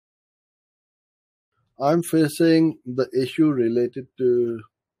I'm facing the issue related to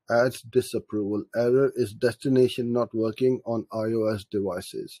ads disapproval. Error is destination not working on iOS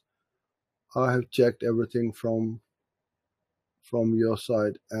devices. I have checked everything from your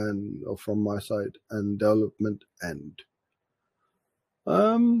side and or from my side and development end.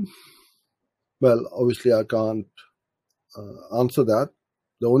 Um, well, obviously I can't answer that.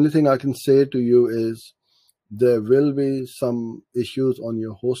 The only thing I can say to you is there will be some issues on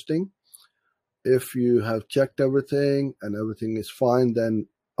your hosting. If you have checked everything and everything is fine, then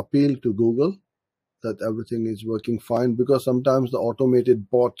appeal to Google that everything is working fine, because sometimes the automated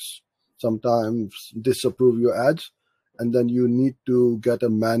bots sometimes disapprove your ads, and then you need to get a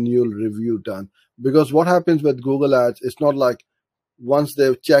manual review done. Because what happens with Google ads, it's not like once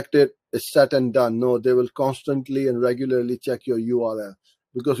they've checked it, it's set and done. No, they will constantly and regularly check your URL,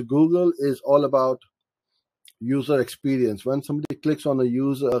 because Google is all about user experience. When somebody clicks on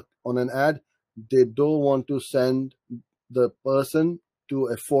an ad, they don't want to send the person to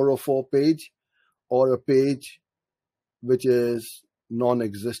a 404 page or a page which is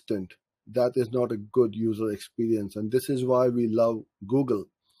non-existent. That is not a good user experience, and this is why we love Google.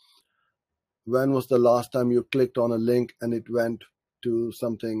 When was the last time you clicked on a link and it went to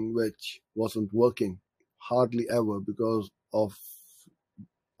something which wasn't working? Hardly ever, because of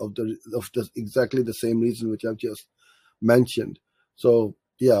exactly the same reason which I've just mentioned. So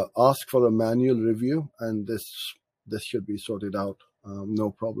yeah, ask for a manual review, and this should be sorted out. No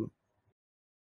problem.